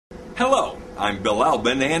Hello, I'm Bill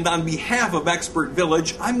Albin, and on behalf of Expert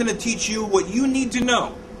Village, I'm going to teach you what you need to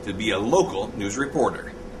know to be a local news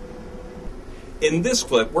reporter. In this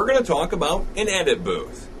clip, we're going to talk about an edit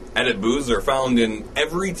booth. Edit booths are found in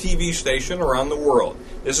every TV station around the world.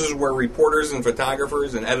 This is where reporters and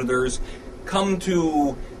photographers and editors come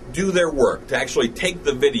to do their work, to actually take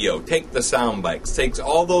the video, take the sound bites, takes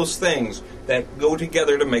all those things that go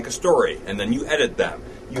together to make a story, and then you edit them.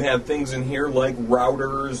 You have things in here like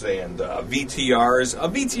routers and VTRs. A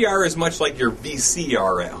VTR is much like your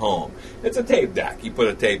VCR at home. It's a tape deck. You put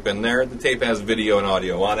a tape in there. The tape has video and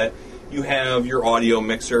audio on it. You have your audio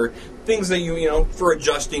mixer, things that you know, for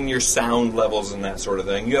adjusting your sound levels and that sort of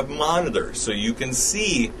thing. You have monitors, so you can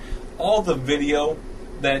see all the video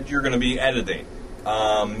that you're going to be editing.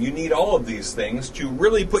 You need all of these things to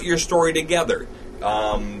really put your story together.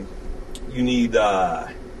 You need...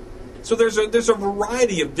 So there's a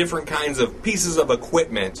variety of different kinds of pieces of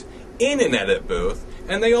equipment in an edit booth,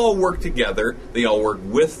 and they all work together. They all work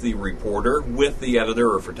with the reporter, with the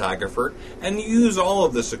editor or photographer, and you use all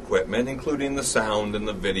of this equipment, including the sound and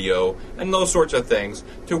the video and those sorts of things,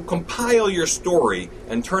 to compile your story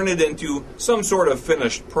and turn it into some sort of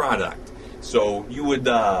finished product. So you would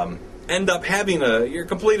end up having your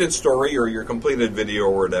completed story or your completed video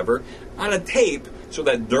or whatever on a tape, so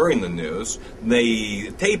that during the news,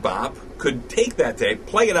 the tape op could take that tape,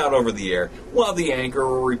 play it out over the air while the anchor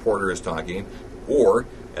or reporter is talking, or,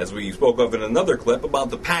 as we spoke of in another clip, about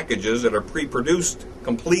the packages that are pre-produced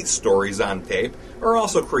complete stories on tape are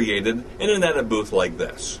also created in an edit booth like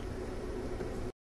this.